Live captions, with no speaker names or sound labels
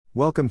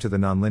Welcome to the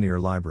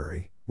Nonlinear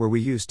Library, where we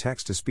use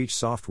text-to-speech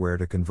software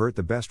to convert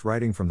the best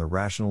writing from the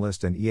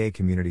rationalist and EA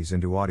communities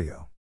into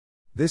audio.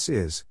 This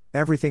is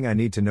Everything I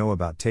Need to Know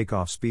About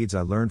Takeoff Speeds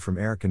I Learned from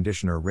Air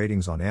Conditioner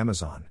Ratings on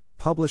Amazon,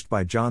 published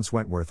by John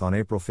Wentworth on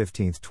April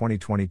 15,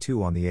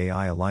 2022 on the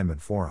AI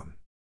Alignment Forum.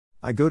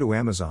 I go to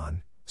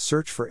Amazon,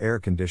 search for air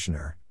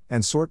conditioner,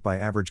 and sort by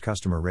average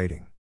customer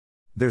rating.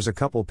 There's a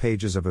couple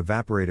pages of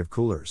evaporative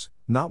coolers,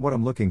 not what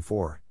I'm looking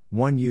for,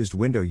 one used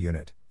window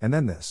unit, and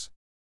then this.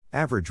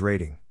 Average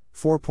rating,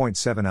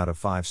 4.7 out of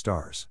 5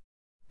 stars.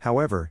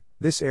 However,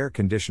 this air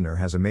conditioner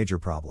has a major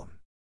problem.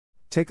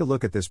 Take a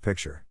look at this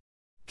picture.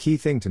 Key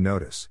thing to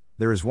notice,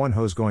 there is one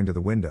hose going to the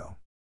window.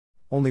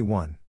 Only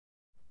one.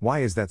 Why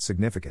is that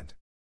significant?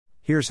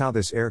 Here's how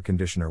this air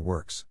conditioner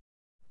works.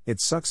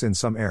 It sucks in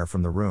some air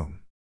from the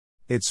room.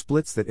 It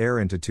splits that air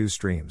into two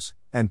streams,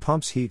 and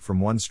pumps heat from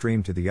one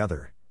stream to the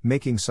other,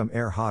 making some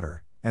air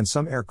hotter, and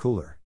some air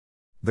cooler.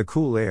 The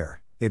cool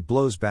air, it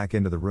blows back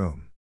into the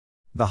room.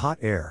 The hot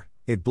air,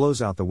 it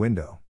blows out the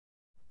window.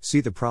 See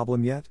the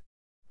problem yet?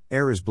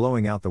 Air is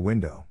blowing out the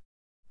window.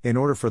 In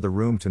order for the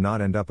room to not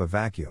end up a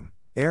vacuum,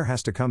 air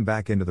has to come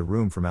back into the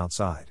room from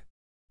outside.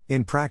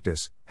 In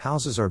practice,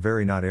 houses are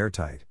very not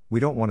airtight,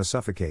 we don't want to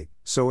suffocate,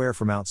 so air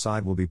from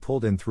outside will be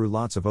pulled in through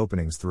lots of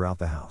openings throughout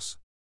the house.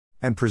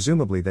 And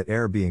presumably that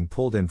air being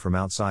pulled in from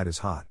outside is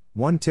hot,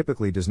 one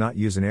typically does not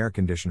use an air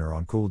conditioner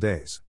on cool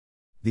days.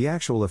 The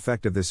actual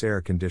effect of this air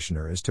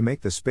conditioner is to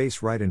make the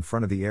space right in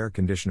front of the air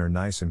conditioner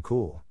nice and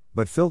cool,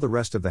 but fill the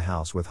rest of the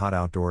house with hot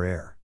outdoor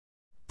air.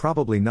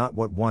 Probably not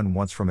what one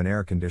wants from an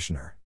air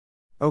conditioner.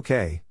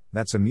 Okay,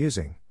 that's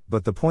amusing,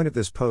 but the point of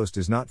this post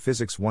is not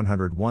Physics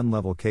 101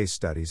 level case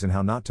studies and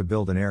how not to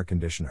build an air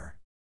conditioner.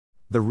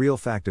 The real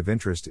fact of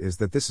interest is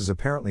that this is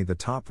apparently the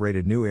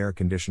top-rated new air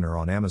conditioner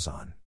on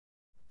Amazon.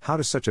 How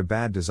does such a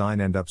bad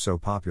design end up so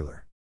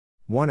popular?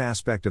 One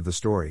aspect of the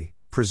story,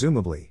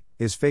 presumably,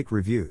 is fake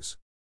reviews.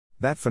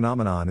 That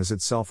phenomenon is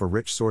itself a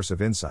rich source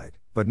of insight,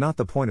 but not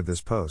the point of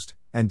this post,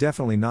 and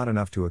definitely not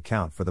enough to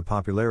account for the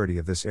popularity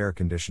of this air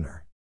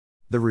conditioner.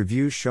 The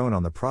reviews shown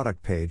on the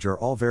product page are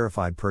all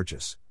verified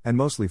purchase, and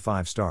mostly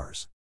 5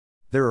 stars.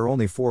 There are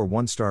only 4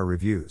 1-star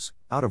reviews,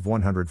 out of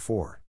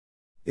 104.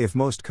 If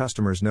most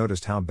customers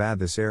noticed how bad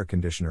this air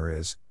conditioner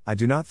is, I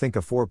do not think a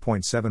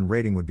 4.7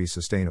 rating would be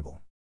sustainable.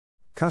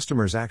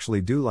 Customers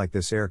actually do like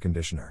this air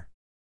conditioner.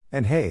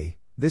 And hey,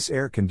 this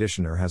air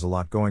conditioner has a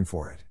lot going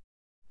for it.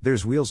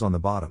 There's wheels on the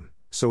bottom,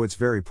 so it's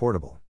very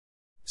portable.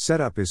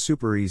 Setup is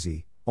super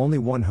easy, only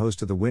one hose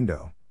to the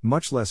window,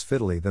 much less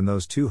fiddly than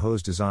those 2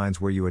 hose designs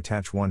where you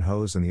attach one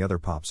hose and the other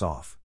pops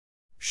off.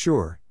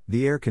 Sure,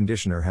 the air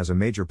conditioner has a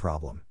major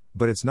problem,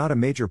 but it's not a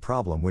major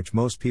problem which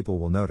most people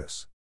will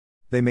notice.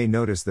 They may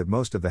notice that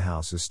most of the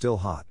house is still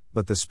hot,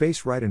 but the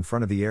space right in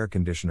front of the air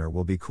conditioner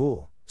will be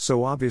cool,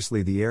 so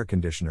obviously the air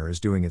conditioner is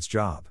doing its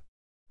job.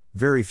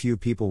 Very few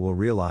people will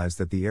realize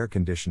that the air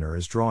conditioner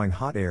is drawing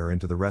hot air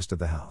into the rest of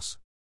the house.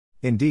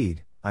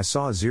 Indeed, I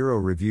saw 0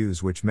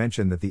 reviews which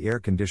mentioned that the air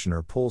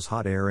conditioner pulls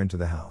hot air into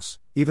the house.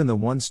 Even the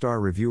 1-star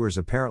reviewers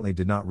apparently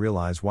did not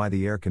realize why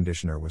the air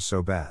conditioner was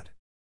so bad.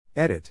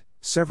 Edit: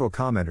 several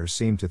commenters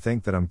seem to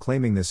think that I'm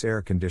claiming this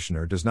air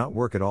conditioner does not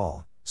work at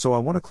all, so I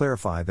want to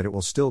clarify that it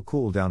will still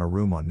cool down a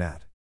room on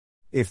net.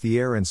 If the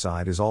air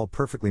inside is all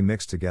perfectly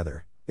mixed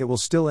together, it will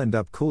still end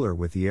up cooler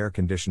with the air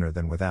conditioner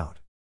than without.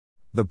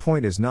 The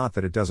point is not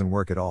that it doesn't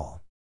work at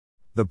all.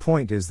 The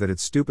point is that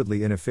it's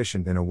stupidly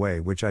inefficient in a way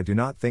which I do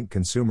not think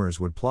consumers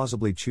would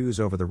plausibly choose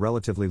over the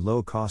relatively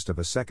low cost of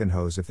a second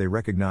hose if they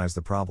recognize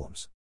the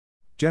problems.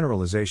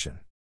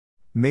 Generalization.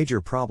 Major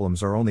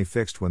problems are only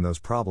fixed when those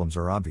problems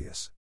are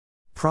obvious.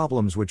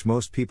 Problems which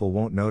most people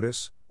won't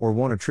notice, or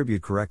won't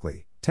attribute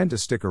correctly, tend to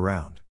stick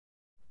around.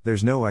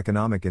 There's no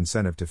economic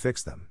incentive to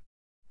fix them.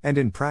 And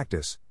in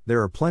practice,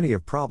 there are plenty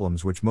of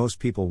problems which most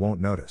people won't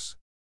notice.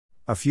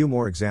 A few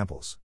more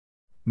examples.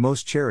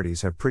 Most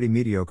charities have pretty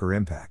mediocre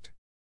impact.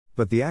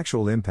 But the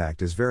actual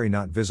impact is very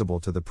not visible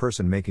to the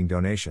person making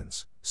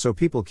donations, so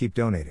people keep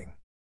donating.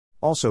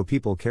 Also,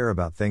 people care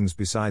about things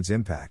besides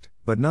impact,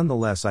 but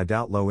nonetheless I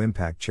doubt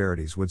low-impact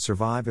charities would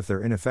survive if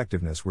their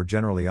ineffectiveness were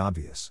generally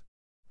obvious.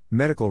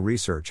 Medical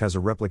research has a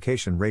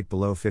replication rate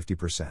below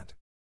 50%.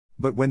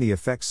 But when the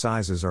effect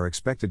sizes are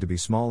expected to be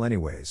small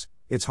anyways,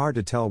 it's hard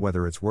to tell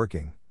whether it's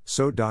working,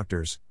 so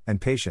doctors,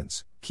 and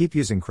patients, keep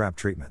using crap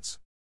treatments.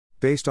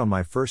 Based on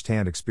my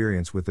first-hand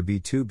experience with the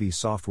B2B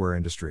software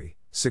industry,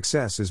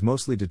 success is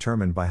mostly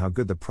determined by how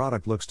good the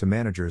product looks to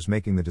managers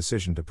making the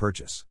decision to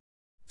purchase.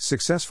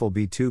 Successful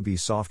B2B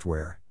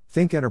software,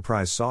 think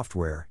enterprise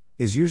software,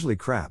 is usually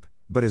crap,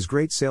 but has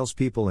great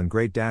salespeople and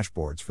great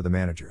dashboards for the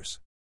managers.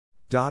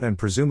 And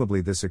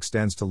presumably this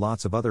extends to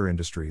lots of other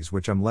industries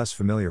which I'm less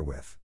familiar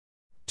with.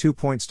 2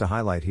 points to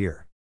highlight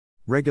here.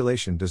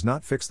 Regulation does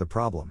not fix the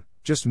problem,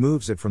 just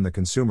moves it from the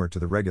consumer to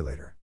the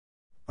regulator.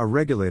 A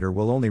regulator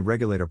will only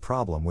regulate a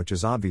problem which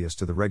is obvious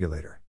to the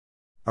regulator.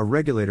 A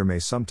regulator may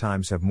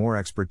sometimes have more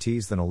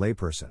expertise than a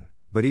layperson,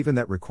 but even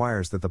that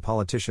requires that the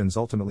politicians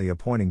ultimately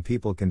appointing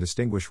people can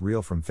distinguish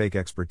real from fake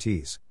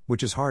expertise,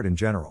 which is hard in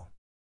general.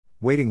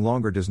 Waiting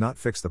longer does not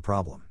fix the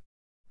problem.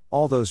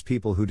 All those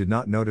people who did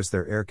not notice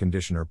their air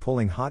conditioner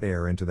pulling hot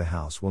air into the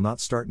house will not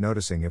start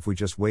noticing if we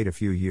just wait a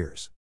few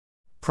years.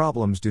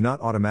 Problems do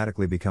not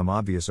automatically become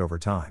obvious over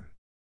time.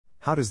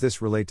 How does this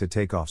relate to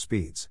takeoff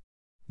speeds?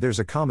 There's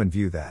a common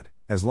view that,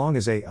 as long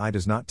as AI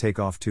does not take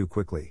off too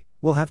quickly,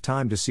 we'll have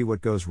time to see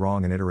what goes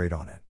wrong and iterate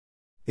on it.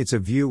 It's a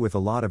view with a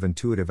lot of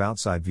intuitive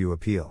outside view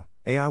appeal.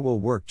 AI will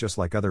work just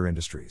like other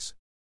industries.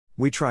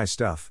 We try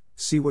stuff,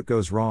 see what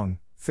goes wrong,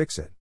 fix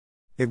it.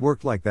 It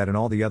worked like that in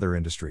all the other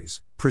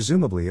industries,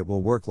 presumably it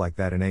will work like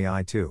that in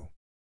AI too.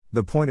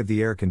 The point of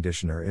the air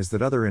conditioner is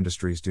that other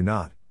industries do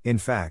not, in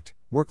fact,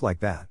 work like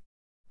that.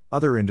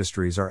 Other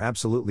industries are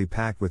absolutely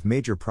packed with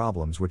major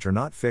problems which are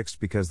not fixed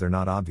because they're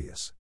not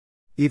obvious.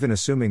 Even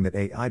assuming that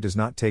AI does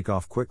not take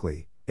off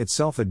quickly,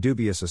 itself a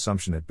dubious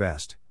assumption at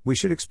best, we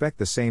should expect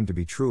the same to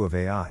be true of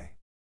AI.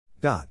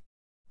 But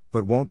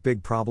won't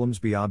big problems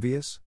be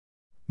obvious?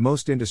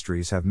 Most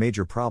industries have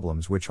major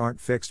problems which aren't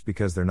fixed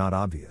because they're not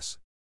obvious.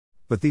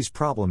 But these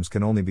problems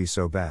can only be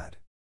so bad.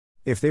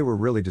 If they were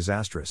really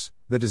disastrous,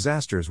 the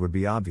disasters would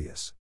be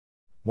obvious.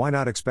 Why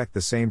not expect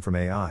the same from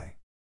AI?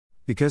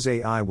 Because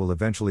AI will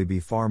eventually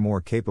be far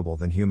more capable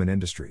than human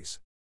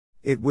industries.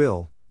 It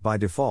will, by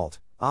default,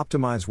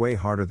 optimize way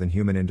harder than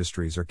human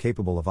industries are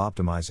capable of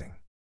optimizing.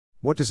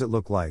 What does it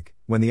look like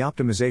when the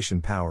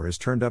optimization power is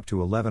turned up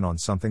to 11 on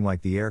something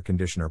like the air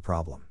conditioner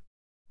problem?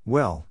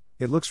 Well,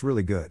 it looks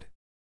really good.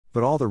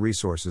 But all the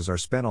resources are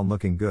spent on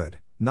looking good,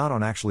 not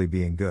on actually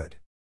being good.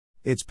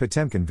 It's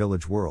Potemkin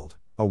Village world,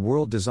 a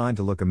world designed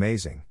to look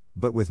amazing,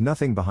 but with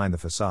nothing behind the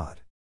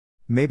facade.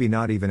 Maybe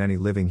not even any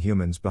living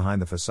humans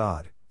behind the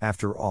facade.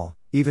 After all,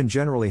 even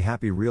generally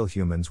happy real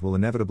humans will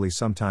inevitably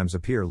sometimes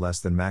appear less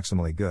than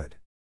maximally good.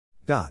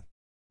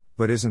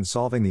 But isn't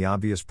solving the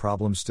obvious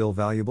problems still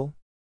valuable?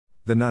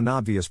 The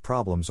non-obvious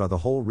problems are the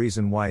whole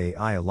reason why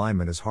AI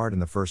alignment is hard in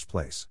the first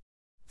place.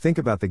 Think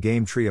about the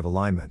game tree of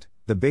alignment,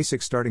 the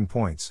basic starting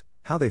points,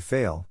 how they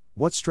fail,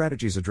 what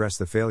strategies address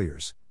the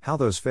failures, how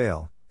those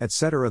fail,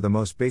 etc. The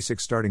most basic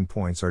starting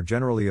points are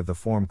generally of the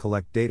form: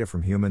 collect data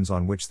from humans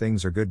on which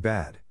things are good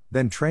bad,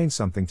 then train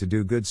something to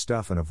do good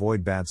stuff and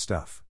avoid bad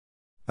stuff.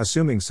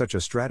 Assuming such a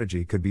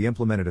strategy could be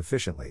implemented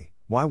efficiently,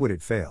 why would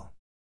it fail?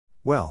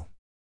 Well,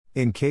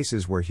 in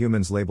cases where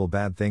humans label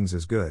bad things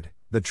as good,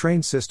 the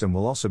trained system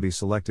will also be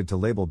selected to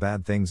label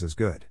bad things as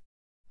good.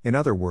 In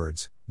other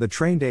words, the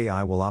trained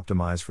AI will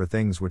optimize for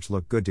things which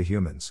look good to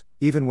humans,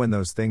 even when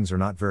those things are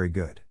not very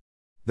good.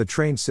 The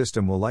trained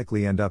system will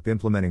likely end up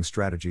implementing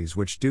strategies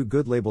which do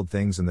good labeled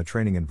things in the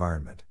training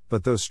environment,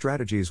 but those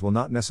strategies will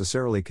not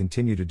necessarily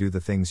continue to do the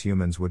things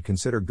humans would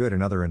consider good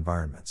in other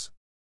environments.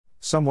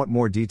 Somewhat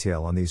more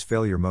detail on these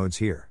failure modes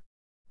here.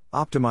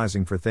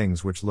 Optimizing for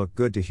things which look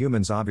good to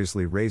humans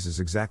obviously raises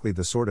exactly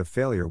the sort of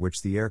failure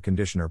which the air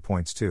conditioner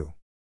points to.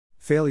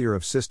 Failure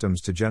of systems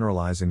to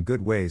generalize in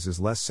good ways is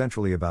less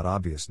centrally about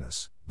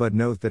obviousness, but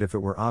note that if it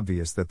were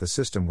obvious that the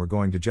system were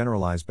going to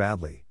generalize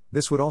badly,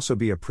 this would also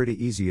be a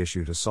pretty easy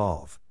issue to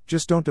solve.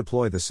 Just don't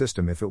deploy the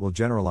system if it will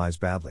generalize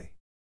badly.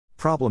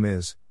 Problem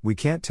is, we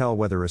can't tell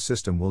whether a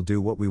system will do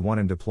what we want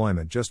in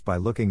deployment just by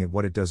looking at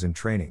what it does in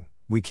training.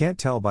 We can't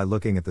tell by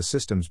looking at the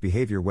system's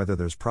behavior whether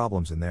there's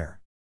problems in there.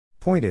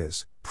 Point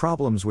is,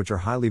 problems which are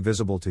highly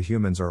visible to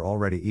humans are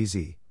already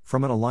easy,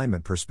 from an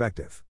alignment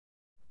perspective.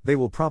 They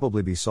will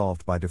probably be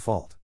solved by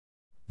default.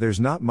 There's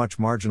not much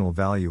marginal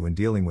value in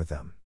dealing with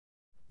them.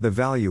 The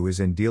value is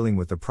in dealing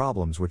with the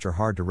problems which are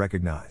hard to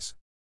recognize.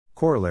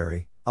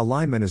 Corollary,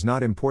 alignment is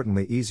not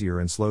importantly easier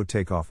in slow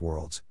takeoff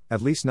worlds,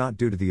 at least not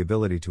due to the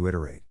ability to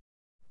iterate.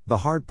 The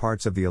hard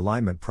parts of the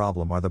alignment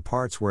problem are the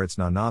parts where it's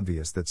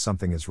non-obvious that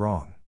something is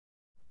wrong.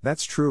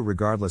 That's true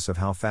regardless of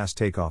how fast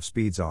takeoff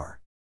speeds are.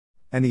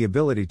 And the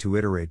ability to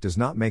iterate does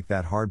not make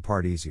that hard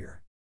part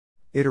easier.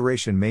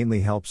 Iteration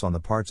mainly helps on the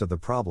parts of the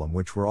problem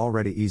which were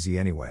already easy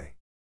anyway.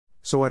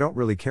 So I don't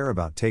really care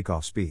about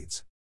takeoff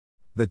speeds.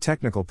 The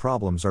technical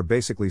problems are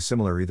basically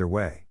similar either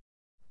way.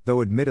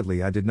 Though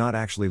admittedly I did not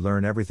actually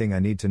learn everything I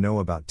need to know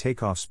about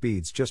takeoff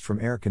speeds just from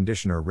air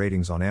conditioner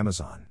ratings on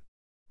Amazon.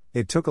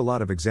 It took a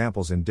lot of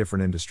examples in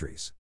different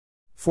industries.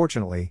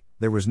 Fortunately,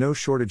 there was no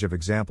shortage of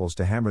examples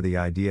to hammer the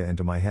idea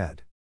into my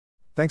head.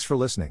 Thanks for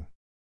listening.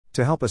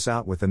 To help us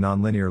out with the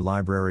Nonlinear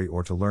Library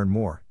or to learn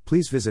more,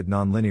 please visit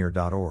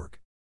nonlinear.org.